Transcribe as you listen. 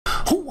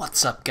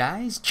What's up,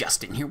 guys?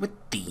 Justin here with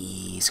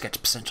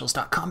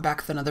TheSketchUpEssentials.com, back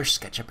with another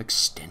SketchUp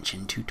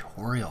extension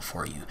tutorial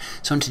for you.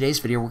 So in today's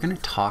video, we're going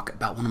to talk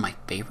about one of my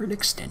favorite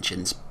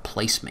extensions,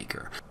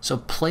 Placemaker. So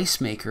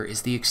Placemaker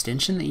is the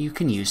extension that you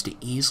can use to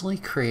easily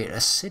create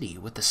a city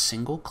with a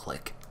single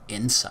click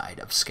inside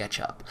of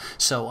SketchUp.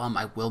 So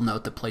I will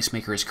note that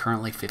Placemaker is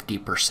currently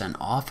 50%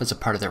 off as a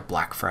part of their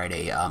Black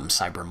Friday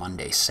Cyber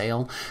Monday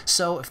sale.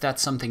 So if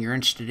that's something you're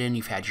interested in,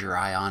 you've had your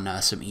eye on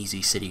some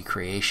easy city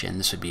creation,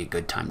 this would be a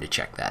good time to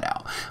check that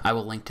out. I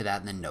will link to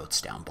that in the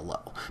notes down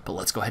below. But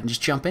let's go ahead and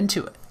just jump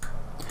into it.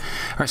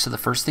 Alright, so the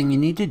first thing you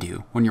need to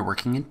do when you're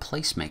working in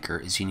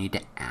Placemaker is you need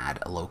to add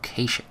a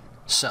location.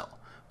 So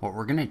what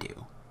we're going to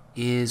do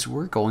is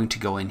we're going to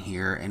go in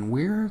here and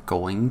we're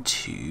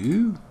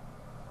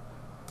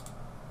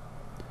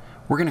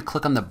going to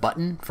click on the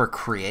button for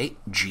Create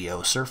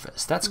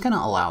GeoSurface. That's going to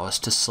allow us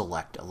to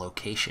select a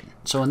location.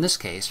 So in this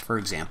case, for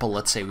example,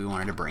 let's say we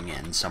wanted to bring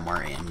in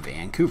somewhere in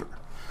Vancouver.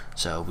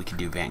 So we can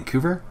do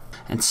Vancouver.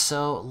 And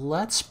so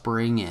let's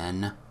bring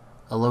in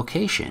a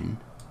location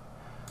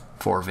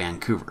for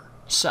Vancouver.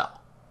 So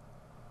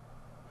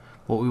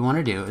what we want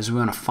to do is we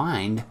want to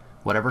find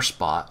whatever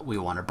spot we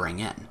want to bring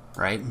in,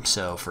 right?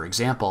 So for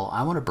example,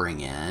 I want to bring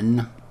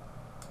in,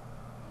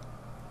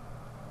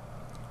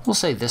 we'll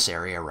say this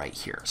area right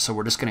here. So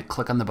we're just going to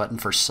click on the button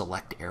for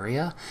select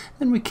area.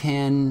 Then we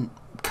can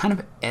kind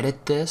of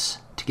edit this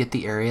to get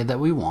the area that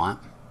we want.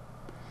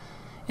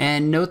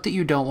 And note that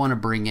you don't want to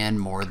bring in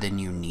more than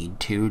you need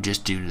to,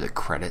 just due to the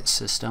credit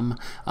system.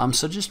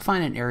 So just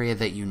find an area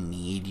that you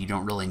need. You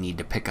don't really need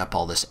to pick up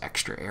all this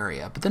extra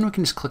area. But then we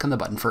can just click on the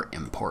button for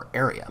import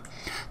area.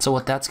 So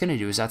what that's going to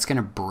do is that's going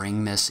to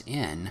bring this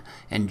in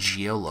and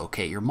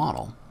geolocate your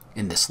model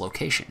in this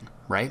location,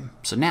 right?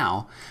 So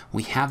now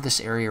we have this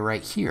area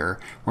right here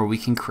where we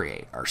can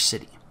create our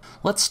city.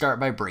 Let's start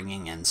by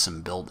bringing in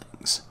some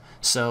buildings.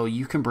 So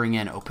you can bring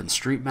in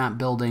OpenStreetMap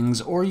buildings,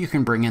 or you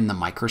can bring in the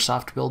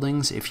Microsoft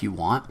buildings if you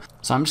want.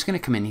 So I'm just going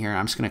to come in here and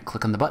I'm just going to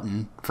click on the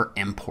button for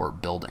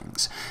import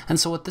buildings. And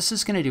so what this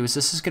is going to do is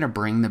this is going to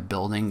bring the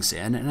buildings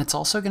in, and it's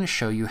also going to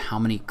show you how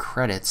many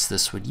credits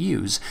this would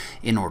use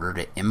in order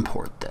to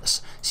import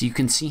this. So you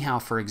can see how,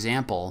 for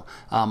example,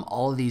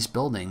 all of these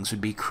buildings would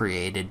be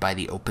created by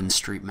the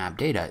OpenStreetMap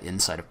data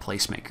inside of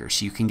Placemaker.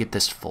 So you can get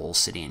this full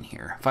city in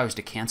here. If I was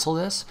to cancel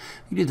this,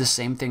 you do the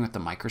same thing with the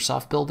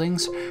Microsoft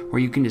buildings,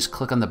 where you can just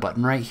click on the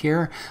button right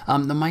here.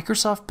 The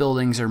Microsoft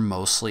buildings are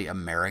mostly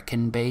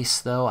American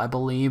based though, I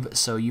believe,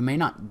 so you may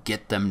not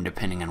get them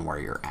depending on where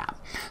you're at.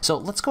 So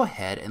let's go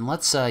ahead and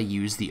let's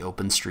use the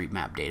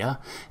OpenStreetMap data,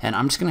 and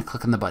I'm just going to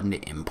click on the button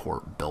to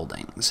import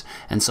buildings.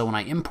 And so when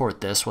I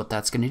import this, what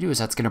that's going to do is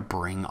that's going to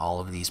bring all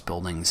of these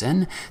buildings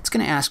in. It's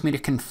going to ask me to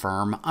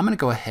confirm. I'm going to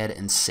go ahead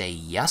and say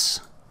yes.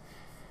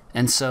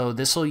 And so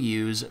this will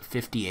use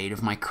 58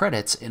 of my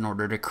credits in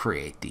order to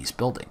create these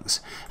buildings.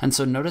 And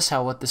so notice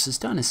how what this has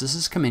done is this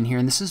has come in here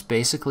and this has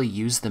basically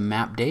used the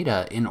map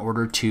data in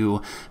order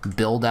to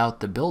build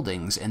out the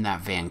buildings in that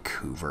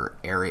Vancouver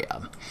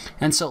area.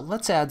 And so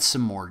let's add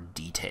some more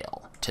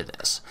detail to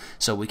this.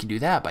 So we can do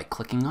that by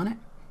clicking on it.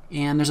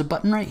 And there's a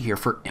button right here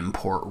for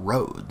import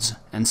roads.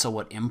 And so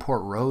what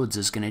import roads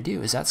is going to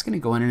do is that's going to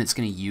go in and it's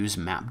going to use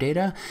map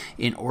data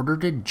in order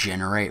to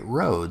generate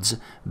roads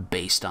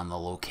based on the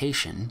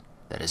location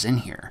that is in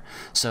here.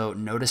 So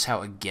notice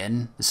how,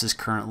 again, this is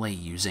currently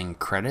using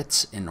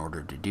credits in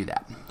order to do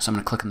that. So I'm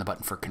going to click on the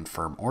button for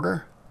confirm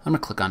order. I'm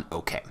going to click on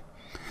OK.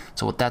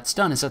 So what that's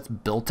done is that's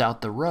built out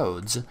the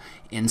roads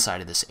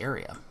inside of this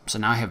area. So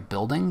now I have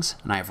buildings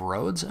and I have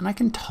roads, and I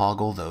can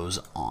toggle those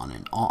on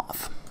and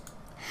off.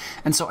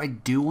 And so I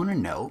do want to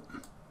note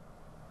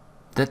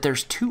that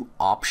there's two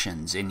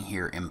options in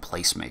here in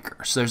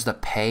Placemaker. So there's the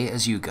pay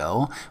as you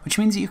go, which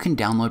means that you can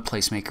download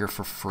Placemaker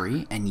for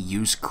free and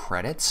use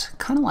credits,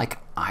 kind of like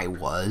I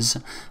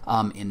was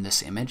in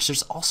this image.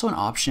 There's also an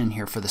option in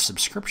here for the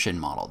subscription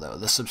model though.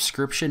 The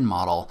subscription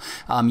model,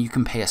 you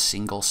can pay a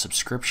single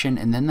subscription,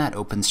 and then that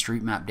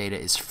OpenStreetMap data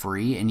is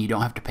free and you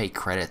don't have to pay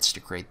credits to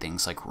create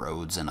things like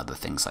roads and other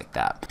things like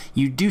that.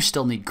 You do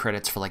still need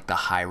credits for like the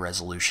high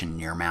resolution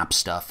Nearmap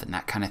stuff and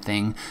that kind of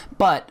thing,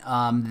 but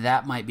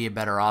that might be a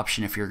better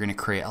option if you're going to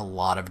create a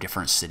lot of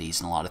different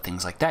cities and a lot of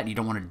things like that, and you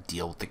don't want to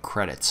deal with the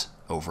credits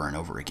over and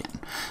over again.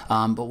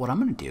 But what I'm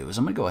going to do is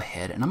I'm going to go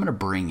ahead and I'm going to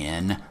bring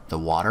in the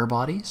water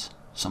bodies.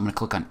 So I'm going to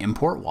click on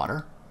import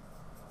water.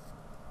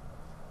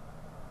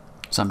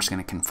 So I'm just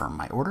going to confirm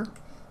my order.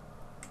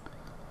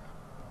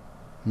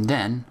 And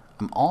then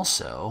I'm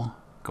also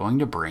going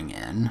to bring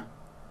in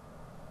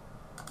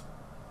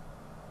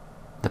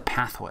the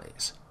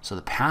pathways. So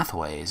the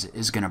pathways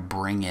is going to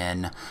bring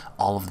in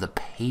all of the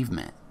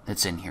pavement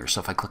that's in here. So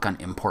if I click on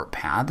import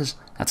paths,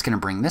 that's going to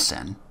bring this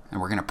in,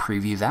 and we're going to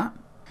preview that.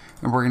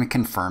 And we're going to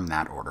confirm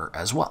that order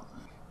as well.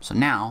 So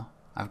now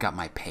I've got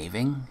my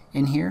paving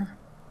in here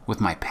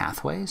with my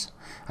pathways.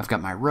 I've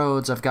got my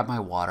roads, I've got my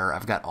water,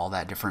 I've got all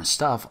that different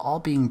stuff all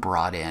being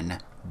brought in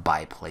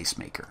by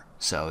Placemaker.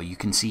 So you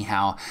can see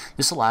how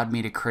this allowed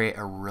me to create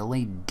a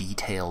really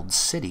detailed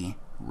city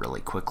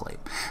really quickly.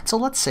 So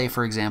let's say,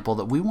 for example,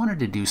 that we wanted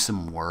to do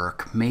some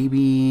work.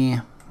 Maybe,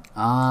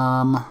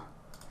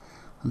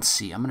 let's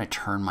see, I'm going to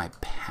turn my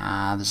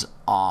paths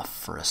off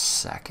for a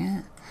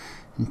second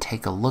and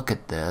take a look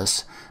at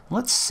this.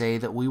 Let's say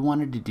that we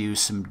wanted to do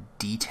some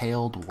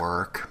detailed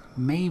work,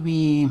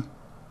 maybe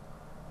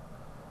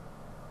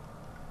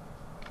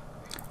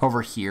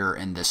over here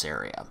in this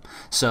area.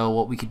 So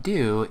what we could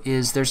do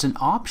is there's an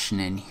option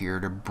in here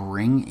to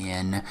bring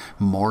in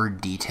more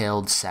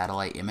detailed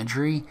satellite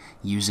imagery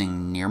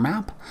using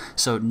Nearmap.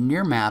 So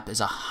Nearmap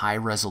is a high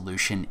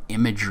resolution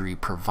imagery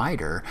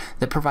provider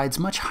that provides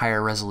much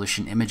higher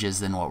resolution images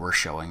than what we're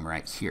showing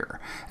right here.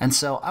 And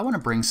so I want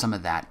to bring some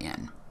of that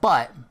in.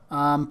 But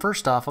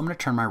first off, I'm going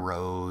to turn my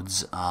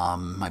roads,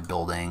 my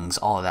buildings,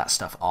 all of that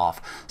stuff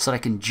off so that I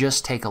can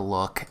just take a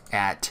look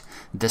at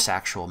this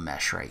actual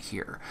mesh right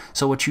here.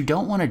 So what you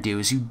don't want to do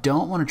is you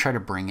don't want to try to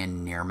bring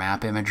in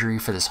Nearmap imagery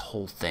for this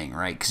whole thing,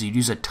 right? Because you'd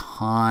use a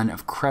ton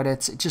of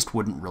credits. It just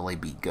wouldn't really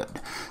be good.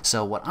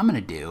 So what I'm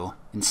going to do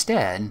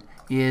instead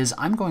is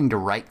I'm going to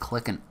right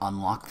click and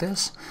unlock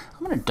this.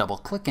 I'm going to double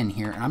click in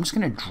here and I'm just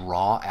going to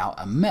draw out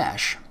a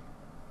mesh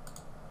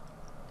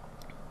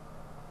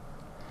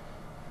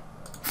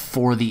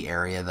for the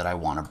area that I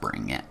want to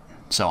bring in.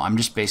 So I'm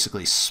just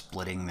basically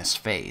splitting this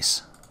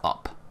face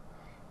up.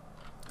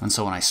 And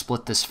so when I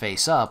split this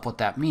face up, what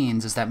that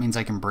means is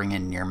I can bring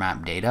in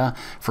Nearmap data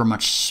for a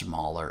much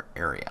smaller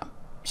area.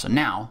 So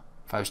now,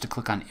 if I was to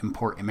click on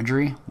Import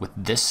Imagery with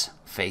this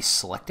face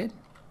selected,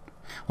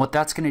 what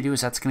that's going to do is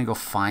that's going to go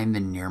find the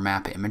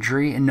Nearmap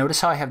imagery, and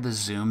notice how I have the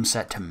zoom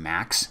set to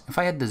max. If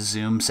I had the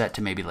zoom set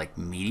to maybe like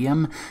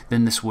medium,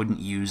 then this wouldn't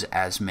use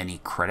as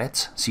many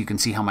credits. So you can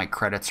see how my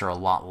credits are a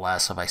lot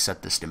less if I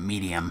set this to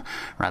medium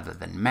rather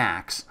than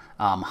max.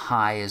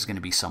 High is going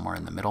to be somewhere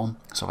in the middle.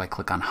 So if I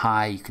click on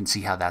high, you can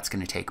see how that's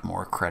going to take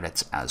more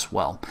credits as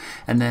well.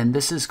 And then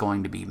this is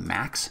going to be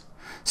max.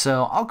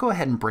 So I'll go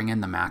ahead and bring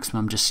in the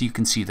maximum just so you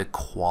can see the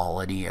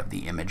quality of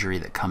the imagery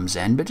that comes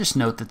in, but just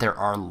note that there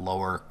are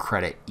lower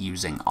credit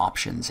using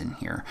options in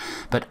here.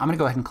 But I'm going to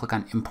go ahead and click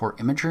on Import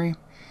Imagery,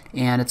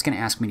 and it's going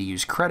to ask me to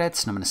use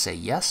credits, and I'm going to say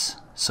yes.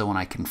 So when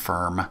I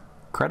confirm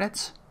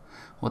credits,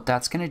 what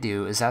that's going to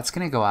do is that's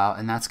going to go out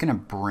and that's going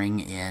to bring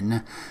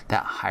in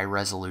that high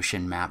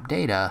resolution map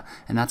data,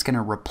 and that's going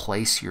to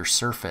replace your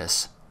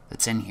surface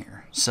that's in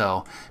here.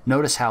 So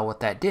notice how what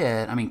that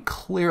did, I mean,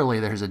 clearly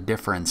there's a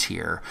difference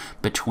here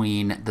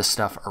between the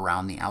stuff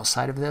around the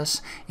outside of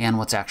this and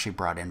what's actually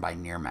brought in by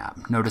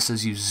Nearmap. Notice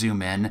as you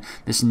zoom in,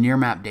 this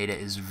Nearmap data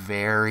is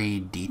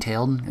very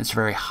detailed. It's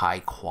very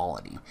high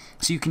quality.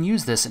 So you can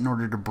use this in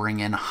order to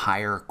bring in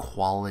higher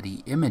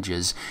quality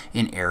images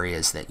in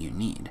areas that you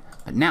need.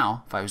 But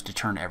now, if I was to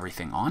turn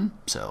everything on,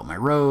 so my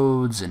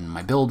roads and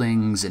my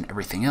buildings and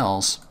everything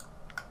else,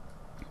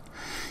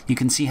 you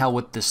can see how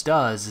what this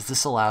does is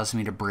this allows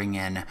me to bring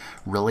in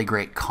really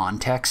great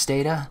context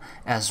data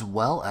as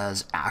well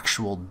as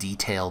actual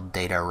detailed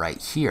data right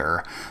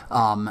here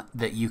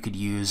that you could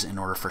use in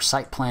order for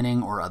site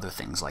planning or other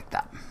things like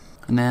that.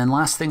 And then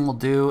last thing we'll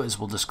do is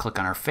we'll just click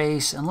on our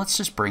face and let's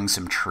just bring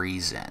some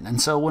trees in.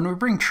 And so when we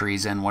bring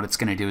trees in, what it's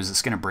going to do is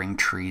it's going to bring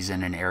trees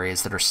in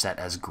areas that are set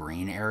as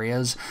green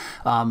areas.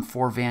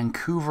 For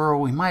Vancouver,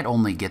 we might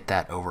only get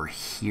that over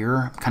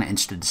here. I'm kind of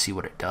interested to see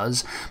what it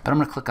does, but I'm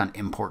going to click on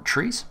Import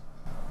Trees.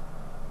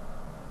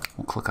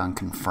 We'll click on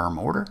Confirm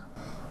Order.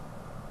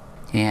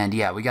 And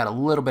yeah, we got a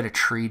little bit of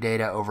tree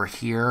data over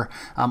here.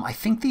 I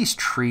think these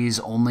trees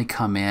only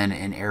come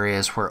in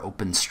areas where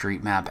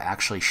OpenStreetMap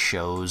actually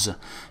shows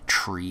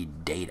tree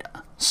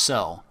data.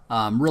 So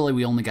really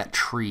we only got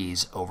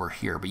trees over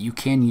here, but you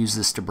can use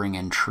this to bring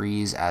in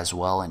trees as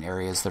well in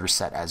areas that are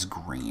set as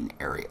green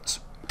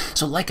areas.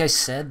 So like I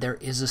said, there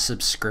is a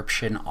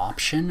subscription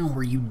option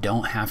where you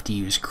don't have to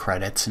use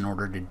credits in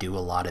order to do a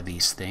lot of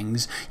these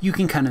things. You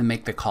can kind of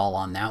make the call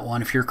on that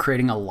one. If you're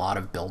creating a lot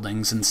of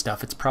buildings and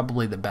stuff, it's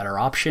probably the better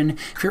option.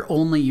 If you're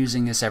only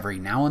using this every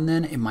now and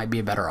then, it might be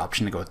a better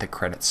option to go with the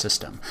credit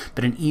system.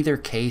 But in either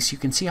case, you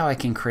can see how I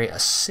can create a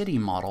city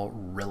model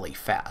really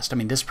fast. I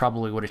mean, this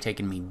probably would have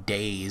taken me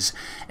days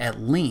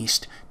at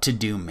least to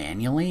do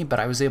manually, but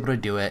I was able to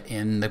do it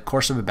in the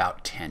course of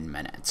about 10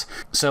 minutes.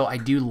 So I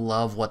do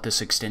love what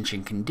this extension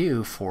can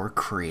do for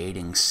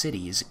creating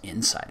cities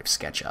inside of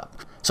SketchUp.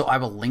 So I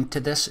will link to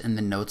this in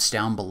the notes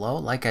down below.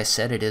 Like I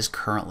said, it is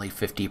currently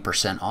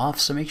 50% off,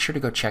 so make sure to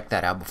go check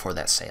that out before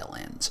that sale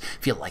ends.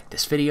 If you like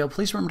this video,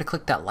 please remember to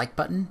click that like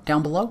button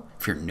down below.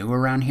 If you're new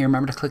around here,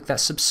 remember to click that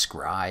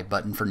subscribe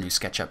button for new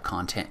SketchUp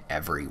content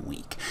every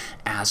week.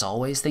 As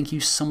always, thank you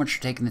so much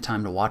for taking the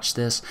time to watch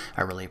this.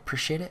 I really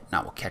appreciate it, and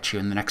I will catch you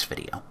in the next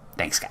video.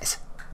 Thanks, guys.